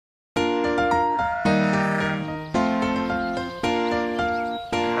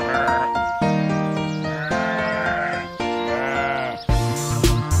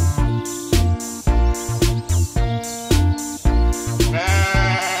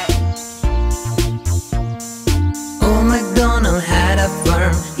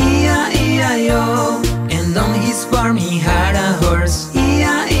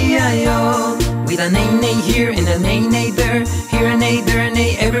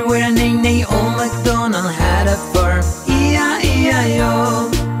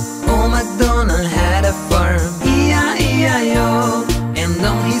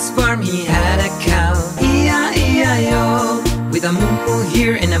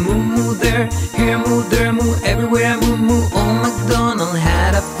moo moo there, here moo there moo, everywhere moo moo. Old MacDonald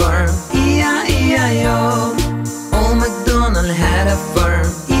had a farm, E-I-E-I-O. Old MacDonald had a farm,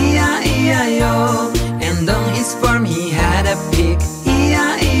 E-I-E-I-O. And on his farm he had a pig,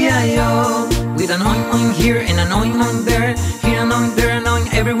 E-I-E-I-O. With an oink oink here and an oink oink there, here an oink, there an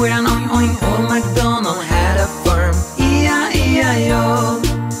oink, everywhere an oink oink. Old MacDonald had a farm, E-I-E-I-O.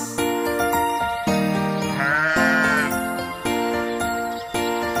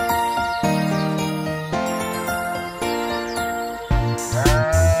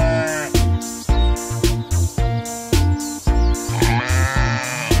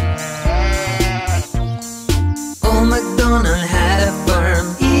 Old MacDonald had a farm,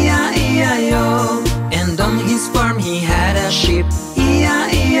 E-I-E-I-O. And on his farm he had a sheep,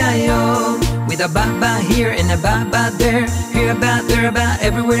 E-I-E-I-O. With a ba-ba here and a ba-ba there, here a ba, there a ba,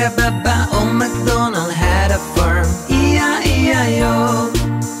 everywhere a ba-ba. Old MacDonald had a farm, E-I-E-I-O.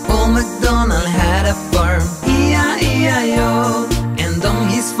 Old MacDonald had a farm, E-I-E-I-O. And on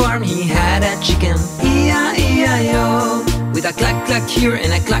his farm he had a chicken, E-I-E-I-O. With a clack clack here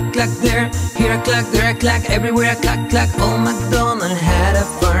and a clack clack there, here a clack, there a clack, everywhere a clack clack. Old MacDonald had a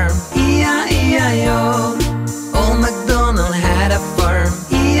farm, E-I-E-I-O. Old MacDonald had a farm,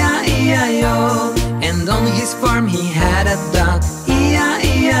 E-I-E-I-O. And on his farm he had a dog,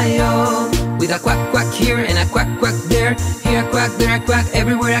 E-I-E-I-O. With a quack quack here and a quack quack there, here a quack, there a quack,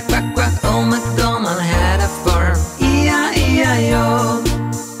 everywhere a quack quack. Old MacDonald had a farm, E-I-E-I-O.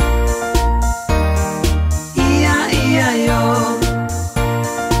 E-I-E-I-O.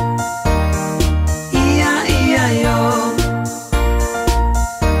 E-I-E-I-O.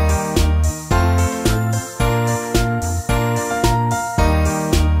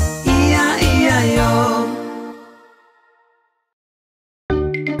 E-I-E-I-O.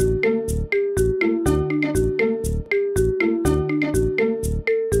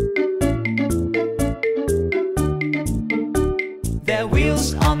 The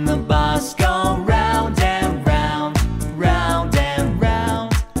wheels on the bus go round and round, round and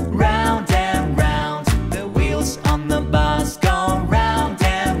round, round and round. The wheels on the bus go round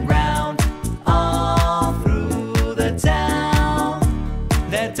and round, all through the town.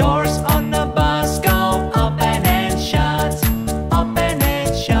 The doors on the bus go open and shut, open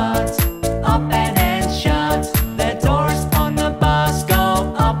and shut, open and shut. The doors on the bus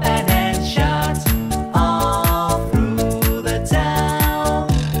go open and shut, all through the town.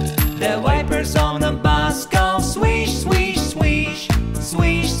 The wipers on the bus go swish, swish, swish,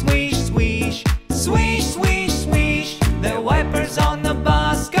 swish, swish, swish, swish, swish, swish. The wipers on the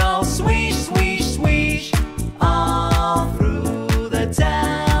bus go swish, swish, swish, all through the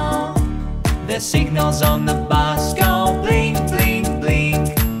town. The signals on the bus go blink, blink,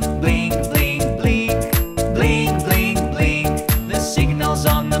 blink, blink, blink, blink, blink, blink, blink. The signals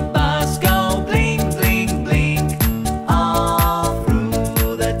on the bus go blink, blink, blink, all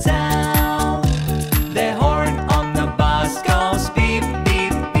through the town. The horn on the bus goes beep,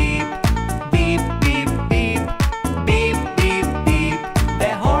 beep, beep, beep, beep, beep, beep, beep, beep.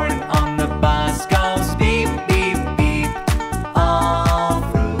 The horn on the bus goes beep, beep, beep, all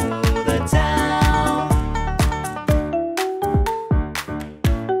through the town.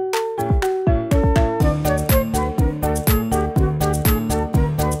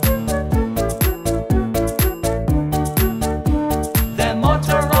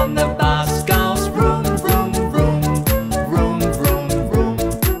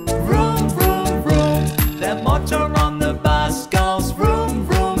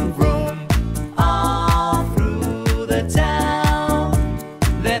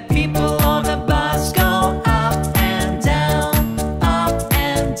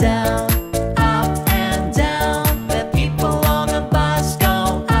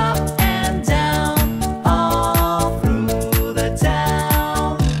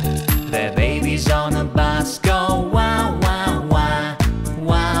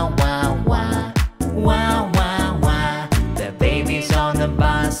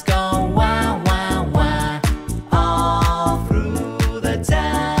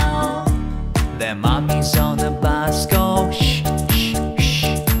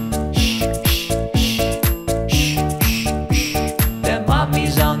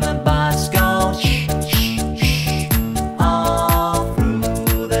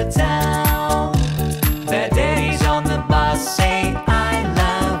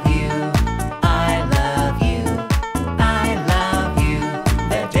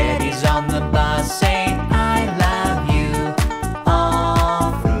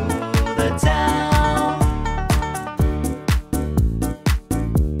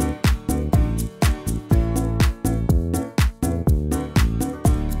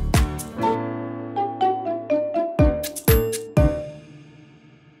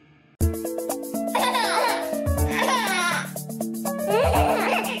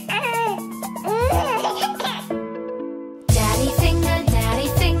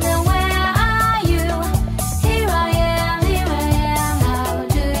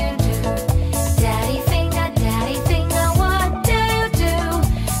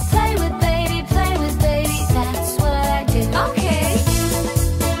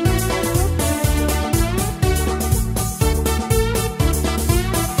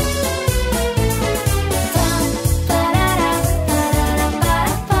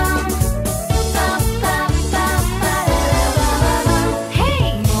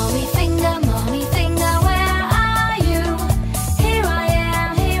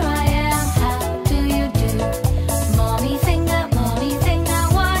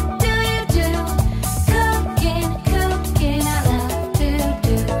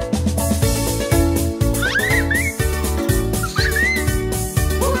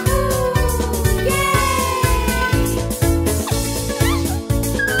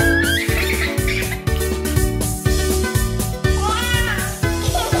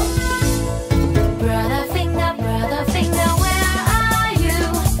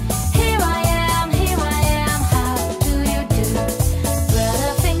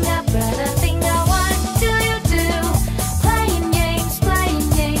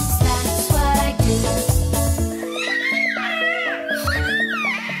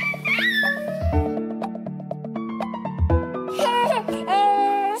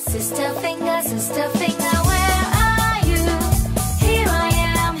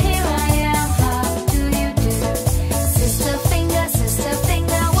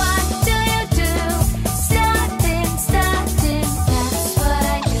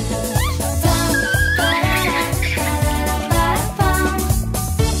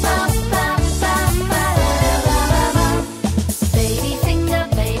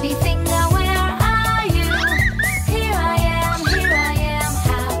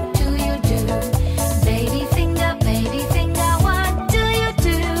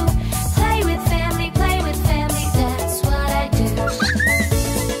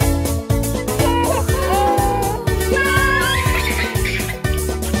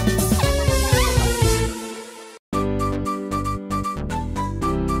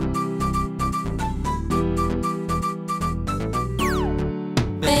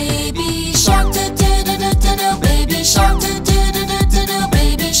 Baby shark, do do do do do do. Baby shark, do do